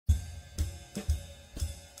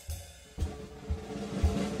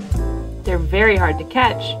They're very hard to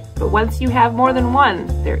catch, but once you have more than one,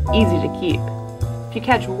 they're easy to keep. If you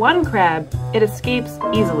catch one crab, it escapes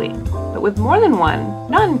easily, but with more than one,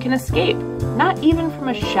 none can escape, not even from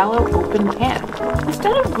a shallow open pan.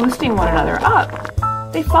 Instead of boosting one another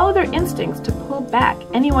up, they follow their instincts to pull back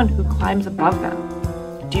anyone who climbs above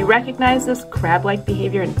them. Do you recognize this crab-like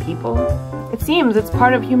behavior in people? It seems it's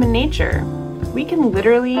part of human nature. We can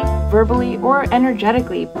literally, verbally, or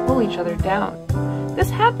energetically pull each other down. This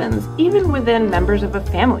happens even within members of a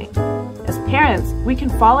family. As parents, we can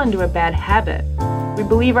fall into a bad habit. We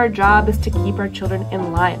believe our job is to keep our children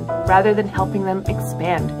in line rather than helping them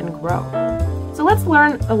expand and grow. So let's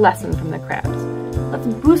learn a lesson from the crabs. Let's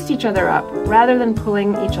boost each other up rather than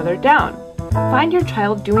pulling each other down. Find your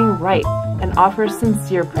child doing right and offer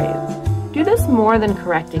sincere praise. Do this more than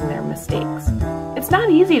correcting their mistakes. It's not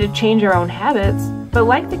easy to change our own habits, but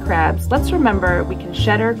like the crabs, let's remember we can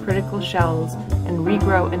shed our critical shells and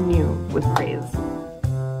regrow anew with praise.